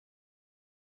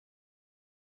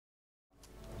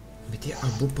Metė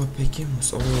abu papėkimus,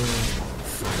 o...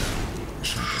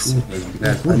 Šakas.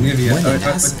 Mane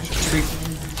nes.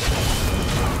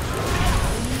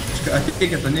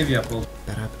 Ateikit Aniviją pult.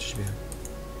 Per apačią žvėjau.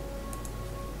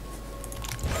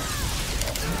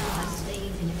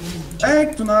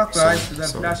 Eik tu naku, aišku, dar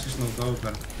flash išnaudau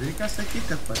per. Reikia sakyti,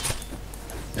 kad pat.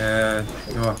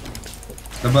 Jo.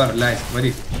 Dabar leisk,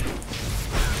 varyk.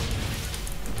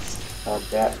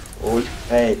 Tokia,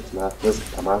 eik, na, viską,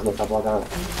 pamažinu tą bloganą.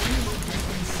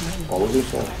 O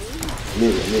užličia.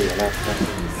 Lygiai, na.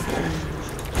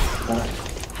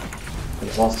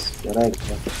 Vos, gerai,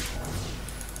 čia.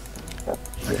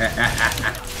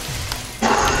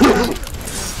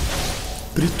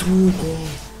 Pritrūko.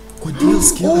 Kodėl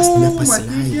skillas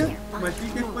nepasileido?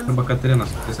 Matykit, arba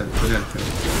Katrinas, tiesiog turėtų.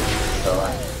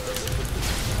 Davai.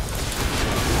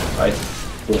 Ai,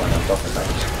 tu mane tokia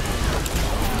tačiai.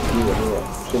 Lygiai,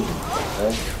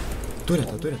 šimtai.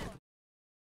 Turėta.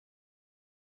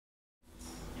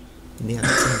 Nėra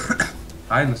centro.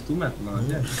 Ai, nustumėt, nu,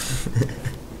 ne.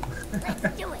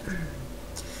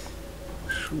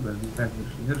 Šūdas, bet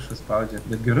viršus spaudžia.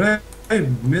 Bet gerai,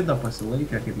 midą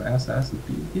pasilaikė, kaip mes esame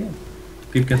pilietė.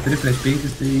 Kaip 4 prieš 5,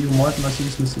 tai jų motinos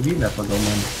jais nusivylė pagal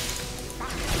mane.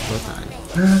 Totaliai.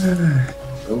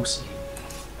 Gausiai.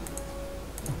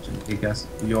 Čia reikės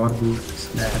jordų,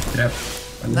 snap, trap.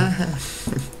 Na.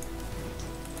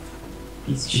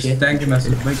 Stenkimės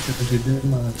užbaigti tą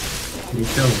žaidimą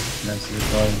greičiau, nes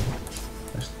rytoj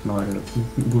aš noriu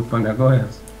būt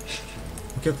pamiegojęs.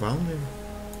 O kiek valandų?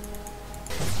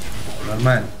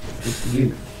 Normaliai, kaip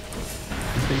lygį.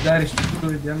 Tai dar iš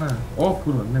tikrųjų diena. O,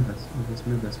 kur, midas.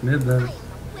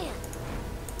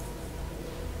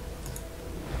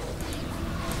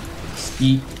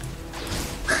 Skyk.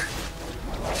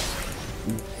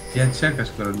 Jie čia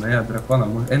kažkur, nuėjo drakoną,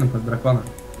 einam pas drakoną.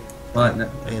 Va, ne.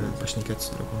 Einam pašnekėti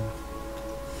su drakonu.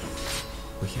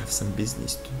 We have some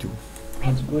business to do.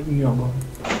 Atsiguodin jogo.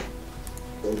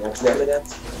 Nieks nemirėt.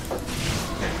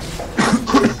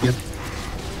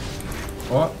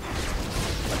 O,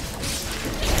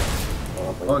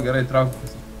 gerai,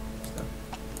 trauktis.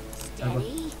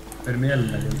 Per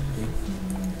mėlyną jau.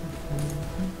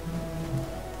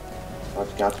 Aš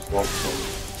 4 lokus.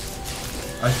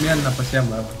 Aš mėlyną pasiemu,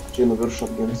 Eva. Čia į viršų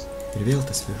apgins. Ir vėl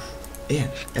tas viršų.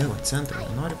 Eva, centrą,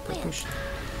 nori pakišti.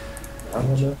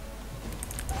 Amadė.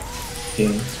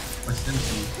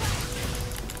 Pasimsim.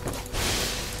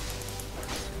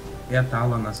 Jie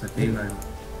Talonas ateina,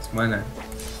 jis mane.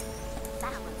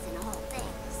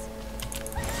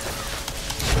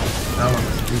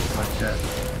 Talonas taip pačia.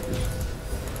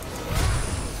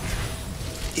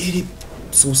 Ir į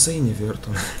sausainį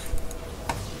virto.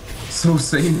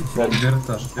 Sausainį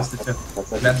virto. Kas tai čia?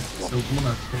 Bet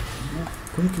saugūnas.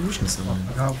 Kunki užmisa mane.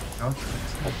 Gauk.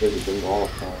 Atėgi dingola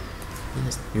tavo.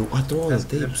 Jau atrodo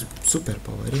taip super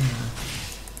pavarina.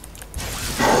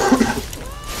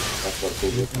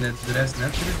 Net durės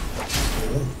neturi?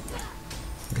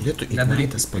 Galėtų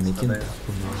ignitas panaikinti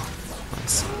kūno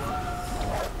pasą.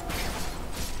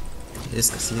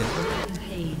 Viskas jie.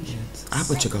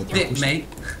 Apačia gal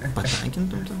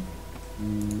patankintum to?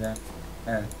 Ne.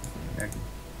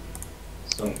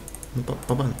 Sunku. Nu,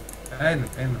 paband.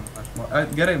 Einam.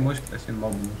 Gerai, muškit, aš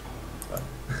mobų muškit.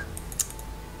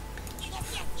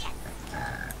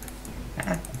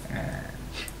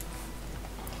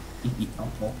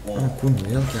 Kūnų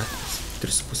vėl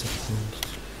 3,5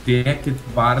 minutės. Dėkit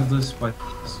vardus pas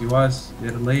juos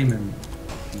ir laimim.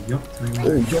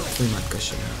 Joktvaimat kas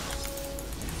čia.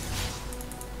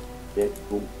 Dėkit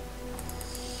kūm.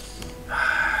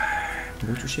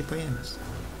 Būčiau šiaip paėmęs.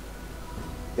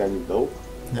 Ten daug?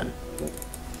 Ne.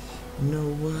 No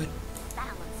what?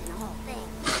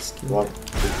 Va.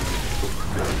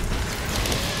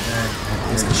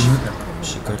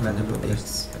 Šį kartą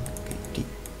nepabėgs.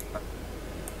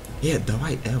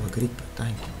 Davai, Eva, greit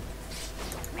patankim.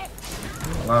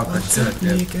 Lauk, aš čia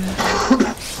atėjau.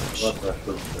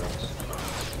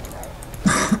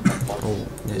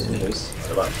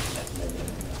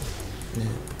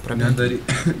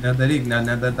 Nedaryk,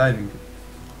 nedadavinkit.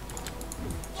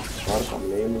 Šarkam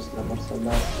lėjimus dabar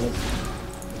svarbiausias.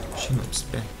 Šiandien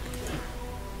spėk.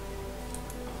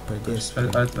 Pradėsiu.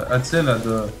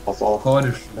 Atsivedu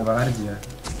koriš gvardiją.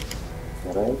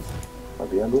 Gerai,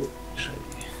 pabėgu.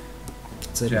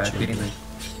 Čia ateina.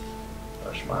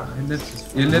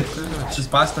 Įlipsis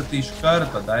pastą tai iš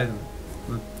karto, Daidin.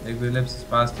 Jeigu įlipsis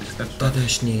pastą, iš karto. Tada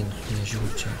aš neinu,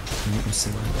 nežiūrėjau čia.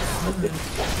 Nusimatau.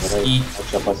 Gerai, o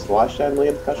čia pasiruošę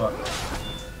nuimt kažką?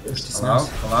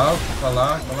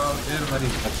 Palauk ir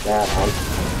varyk.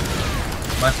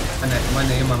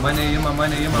 Mane ima.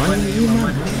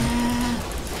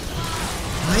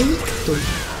 Eik tu.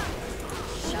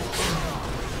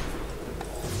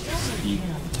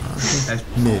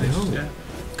 Miriau.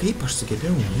 Kaip aš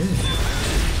sugebėjau mirti?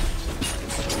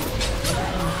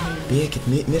 Bėkit,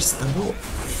 mirsi tavo.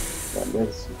 Ja,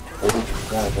 mirsi.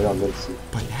 Ja, mirsi.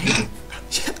 Paleidai?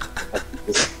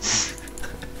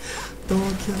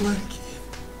 Tokie lakiai.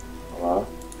 Va,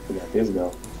 netais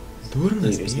gal.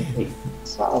 Durnas bėgai.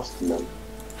 Saustumėm.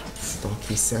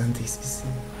 Tokiai sentais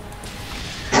visi.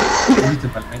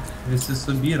 Visi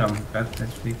subyram, kad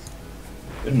kažveiks.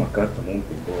 Pirmą kartą mums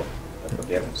tai buvo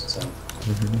pabėgam su centru.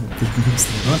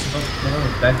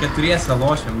 Dar keturiese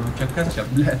lošiam, nu čia kas čia,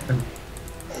 blėt.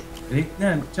 Ne,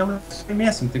 čia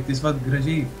laimėsim, tik tais vat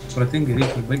gražiai, protingai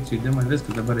reikia baigti žaidimą,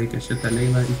 viską dabar reikia šitą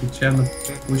leiną iki čia, nu,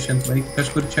 pušiant vaikį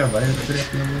kažkur čia, va, ir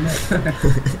turėtume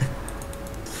laimėti.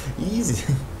 Easy.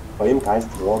 Paimk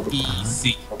aistį vordų.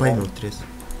 Easy. Paėmiau 3.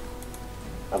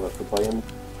 Dabar tu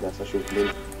paimk, nes aš jau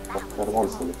plin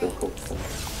karvonsą nupirkau.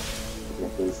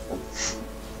 Nekeistam.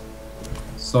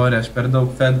 Sorry, aš per daug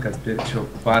fed, kad pirkčiau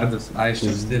vardus,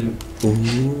 aiškiau stilių.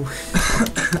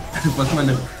 Pas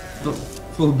mane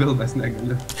full buildas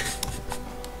negaliu.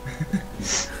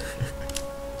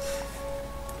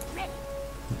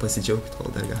 Pasidžiaugit,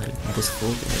 kol dar gali. Bus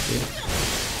full, tai netai.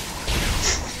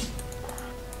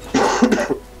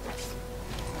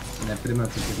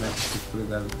 Neprimetu, kad mes iš tikrųjų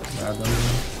dar radome.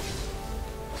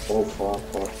 Oh, fuck.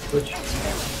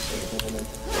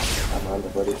 Man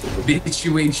dabar reikia... Bitch,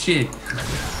 you ain't shit.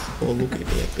 O, Lukai,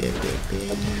 bėg.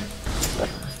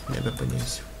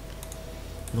 Nebepanėsiu.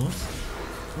 Nors?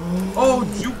 Oh,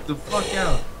 juke the fuck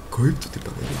out. Kaip tu tai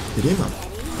padarai? Rima?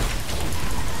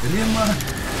 Rima.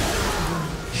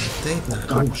 Taip, na.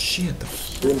 Oh, shit.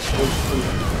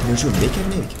 Nežiūrėjau, veikia ar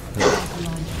neveikia?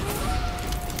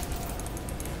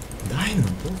 Daina,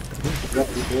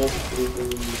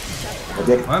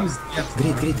 Mams dėt.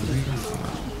 Greit.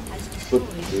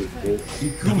 Į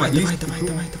krūmą,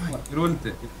 Davai.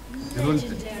 Rulti.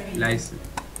 Leisi.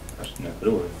 Aš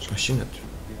neturiu. Aš neturiu.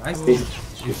 Leisi.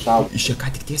 Iš čia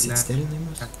ką tik tiesiai atstelinai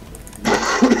mus?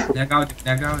 Negaudyk.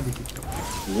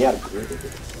 Nėra.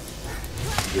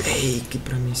 Ei,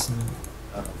 kaip ramysinau.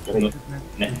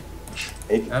 Ne.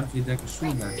 Apžaidė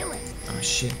šūdą. A,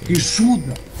 shit. Į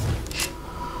šūdą.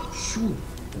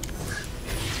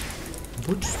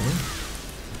 Bučius, ne?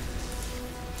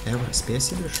 Eva,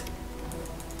 spėsi virš?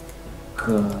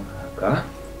 Ką?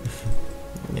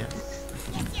 Ne.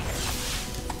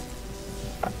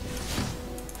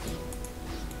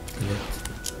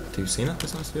 Tai jūs einat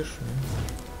pas nas virš?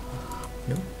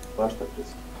 Jau? Aš tą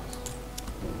pris.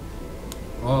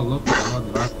 O, lūk,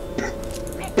 dras.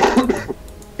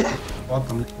 O,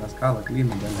 tam mes kalą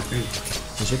klynų, bet ne kaip.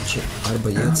 Žiūrėk, čia arba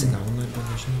jie atsigauna, arba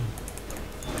nežinau.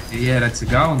 Jie ir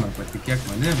atsigauna, patikėk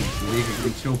manim, reikia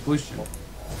greičiau pušti.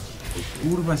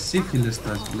 Kurva sifilis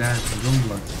tas, blėt,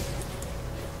 rumblas.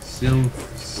 Sifil.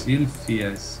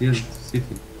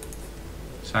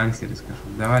 Šanseris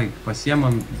kažkoks. Davai,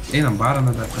 pasiemam, einam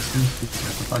baraną, bet pasiimsim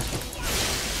tą pačią.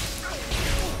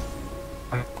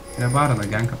 Prie baraną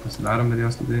genką pasidarom ir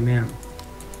jos laimėjom.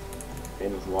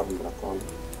 Einam žmogin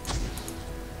drakoną.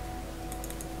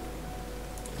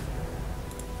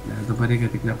 Ne, dabar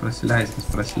reikia tik neprasileisti, nes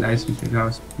prasileisim, tai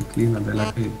gausim į klyną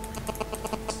belekai.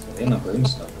 Eina,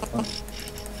 paimsiu tą telefoną.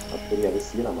 Aš kur jie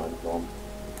visi yra, man įdomu.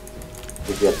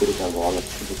 Kaip jie turi ten volą,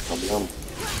 tai bus problemų.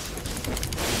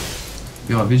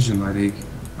 Jo, visioną reikia.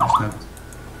 Aš net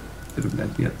turiu,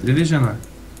 blėt, jie turi visioną.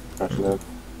 Aš ne,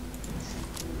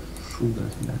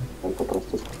 Šūdas, blėt. ten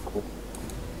paprastus kažkur.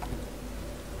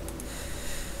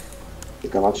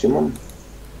 Tai ką vakšimam?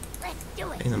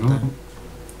 Einam tą.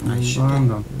 Ai, šitą.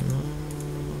 Bandom. Nu,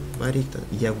 varyk tą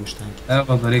jėgų ištankį.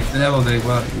 Evaldą reik,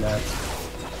 va, blėt.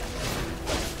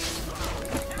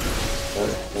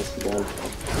 Mes gyvenam.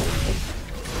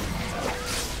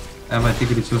 Eva, tik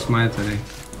greičiau smaitą reik.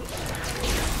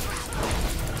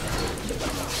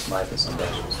 Smaitės ant 10.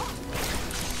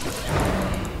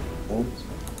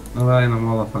 Nu, va, einam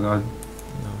molą pagaudį.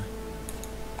 Davai.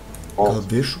 O, Gal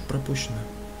bišų prapušina?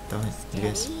 Davai,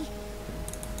 dviesi.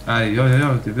 Ai, jo,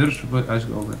 tai viršų, aš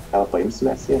galvoju. ką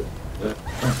paimsime jie?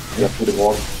 Jie turi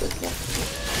volą.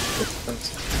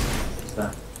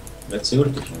 Bet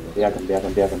siurtų, žinau.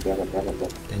 Bėgam.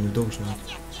 Ten jų daug,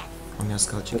 žinok. O mes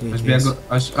gal čia Aš bėgu,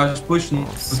 aš pušinu,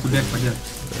 paskui bėg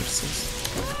padėt. Garsis.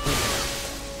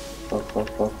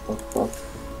 Fuck.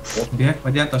 Bėg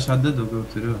padėt, aš AD daugiau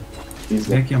turiu.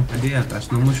 Pizda. Bėg jam padėt, aš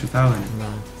numušiu tavo.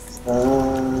 Na,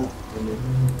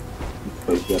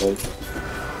 Vai gerai.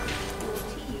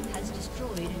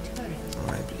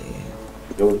 oi, blė.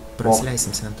 Jau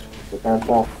Prasileisim centrą. Ten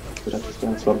po.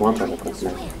 Turėtų svarbu antrą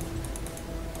neprasileisti.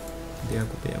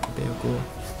 Bėgu.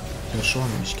 Per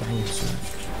šoną iškengiusiu.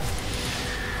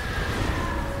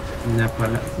 Ne,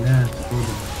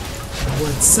 skauda.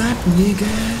 What's up,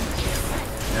 nigga?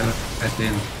 Ir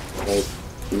ateina. Taip,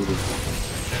 tyliai.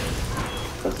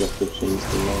 Kas jas kaip čia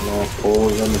įstina, ne, o,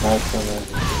 jam dar save.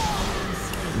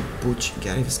 Puč,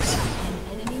 gerai viskas.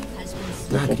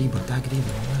 Ta gryba,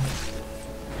 na.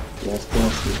 Mes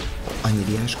tiesiai. A не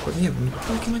вяжко, не, ну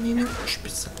поки мені не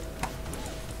шпица.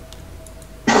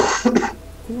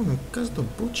 Куну, kas do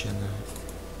pučia, na.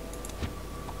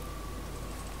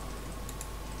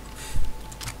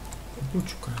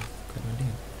 Pučiu ką,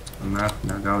 karalienė. Met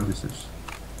negaudysiu aš.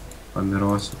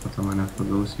 Pamirosiu, po to mane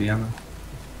pagaus vieną.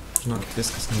 Žinokit,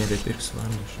 viskas, nebepirksiu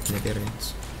vardo, nebėra niekas.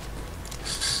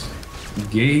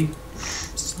 Gay.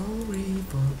 Sorry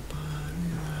for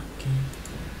parking.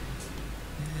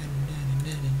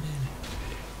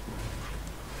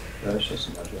 Dar aš esu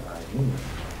mažiau. Ai, nu.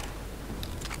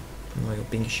 Nu, jau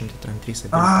 503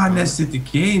 A,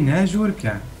 nesitikėjai, ne,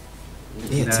 žiūrke.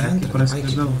 Centrą,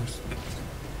 prasidau.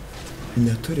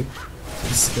 Neturi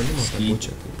įsigalimo tą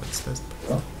pučią, taip pats tas.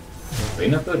 Tai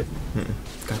neturi.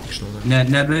 Ką tik išnaudoju? Ne,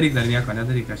 nedaryk dar nieko,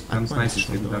 nedaryk, aš ten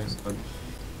snaisiškai dar paspadu.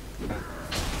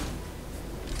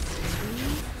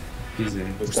 Pizė,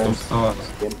 užstovas.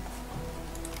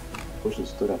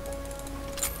 Pušis turi.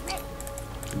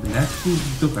 Blet, tu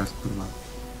dukas, kurva.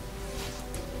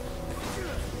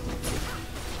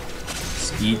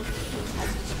 Skyt.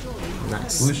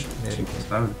 Nice. Už,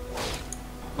 pastavlю.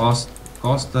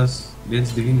 Kostas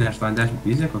 1980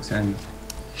 pizė, koks senis.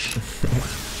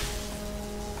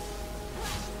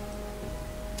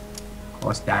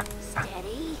 Kostek.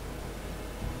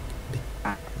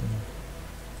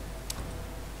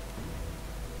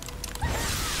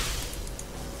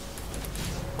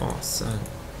 O, san,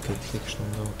 kaip tik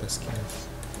išnaudojau tas kelias.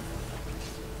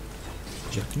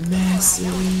 Žiūrėk, Messi!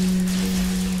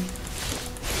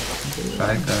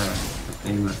 Šaika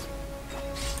ateina.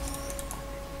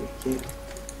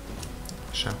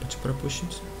 Šapačią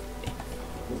prapušinsiu.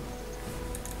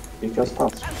 Reikės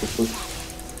pats, pušis.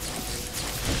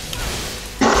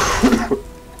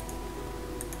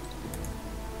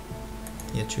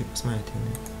 Jie čia pas mane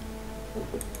ateina.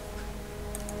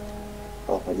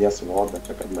 Gal padės vodą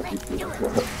čia, kad matyti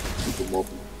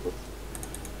mokymą.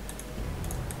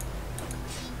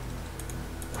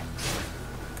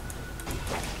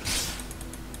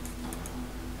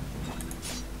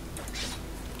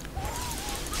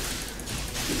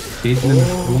 Keitlin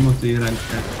krūmų tai yra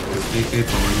sveikai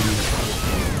pavojinga.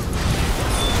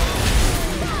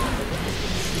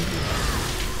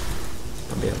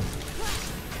 Pabėgau.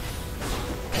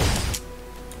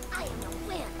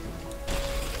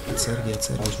 Atsargiai,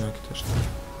 žinokit, aš tą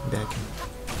bekinu.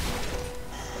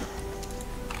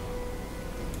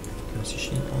 Jos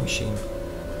išeina, o išeina.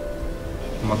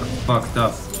 Fucked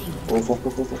up.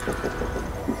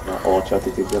 O, čia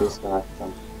tai kaip gerai snakti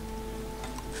tam.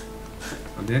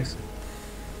 Pabėgsi?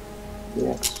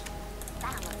 Bėgs.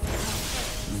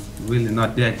 Really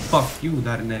not dead. Fuck you,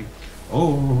 dar ne.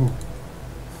 Oh.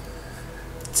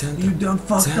 Centrą. You done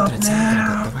fucked up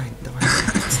now. Davai,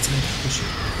 centrą, pušį.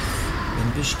 Vien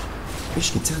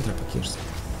biški centrą pakirsti.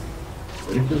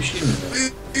 Reikia užšimti.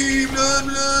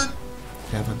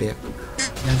 Reva bėg.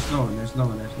 Nežinau.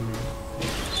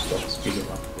 Stop spygį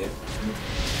man.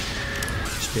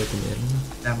 Išbėgu mėlyną.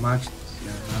 Ne,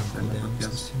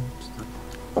 makštis.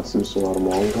 Pasimsiu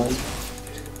armongą.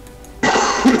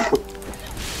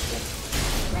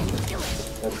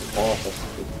 Ir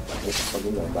tas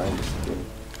pagrindinė dainis.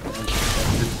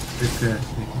 Reikia.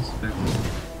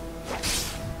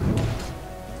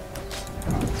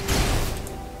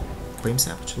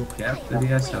 Paimsi apačių luką.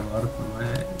 Keturiese vartų,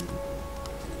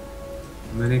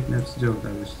 man reikia neapsidžiaugti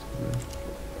dar iš tikrųjų.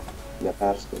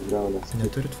 Neperskaičiau, nes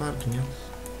Neturit vartų, niekas.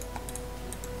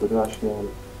 turiu aš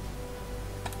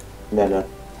ne.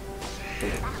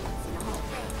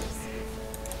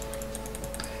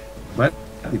 Bet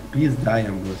tai pizda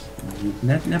jam bus.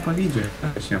 Net nepavydžiu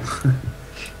aš jam.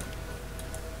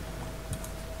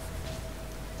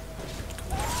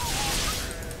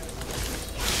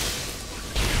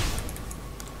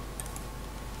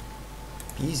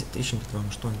 Easy,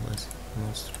 328 laisvė.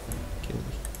 Monstrų.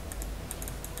 Kilai.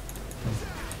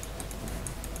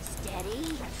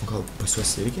 Gal pas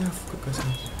juos irgi AFK kas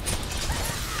nors?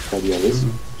 Kad jie visi.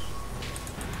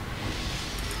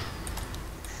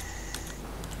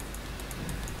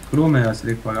 Krūmė jos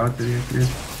reikia pagauti ir jie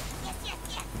krės.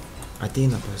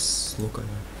 Ateina pas Luką.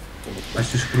 Aš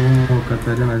iš krūmų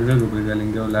Katarina dvigubai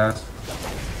galingiau lesu.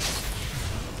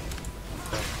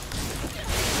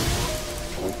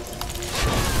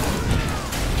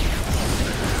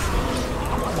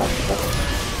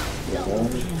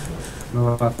 Nu,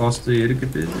 atostui irgi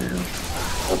pidėjau.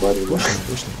 Dabar jau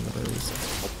Pušinam, dabar visą.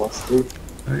 apostui.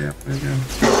 Ja,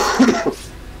 pradėjau.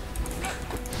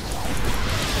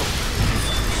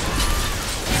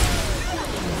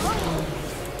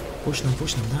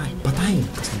 Pušinam, dai. Pataim,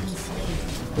 kas nors.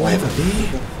 Oi, va,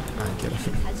 bėga. Ai,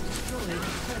 gerai.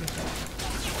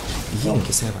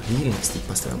 Įrinkis, Eva, įrinkis, tik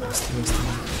pas tave.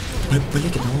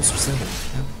 Palikit monstrų savo.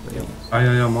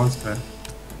 Jo, monstrai.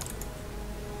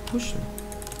 Pušinam.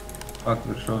 Pat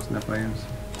viršaus nepaims.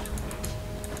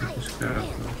 Iš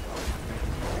karto.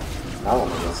 Gavo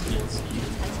manęs.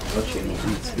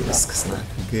 Viskas, na,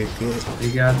 GG.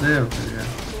 Tai gedėjau, tai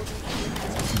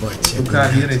Va, čia. tu ką,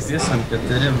 vyrai, tiesam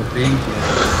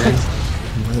 4-5.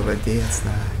 Молодец,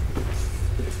 на.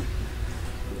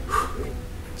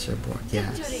 Čia buvo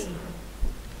geras.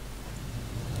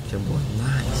 Čia buvo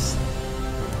nice.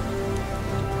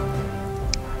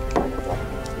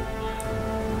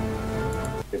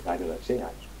 Tai dar yra čia,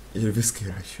 aišku. Ir viską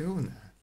įrašiau, ne?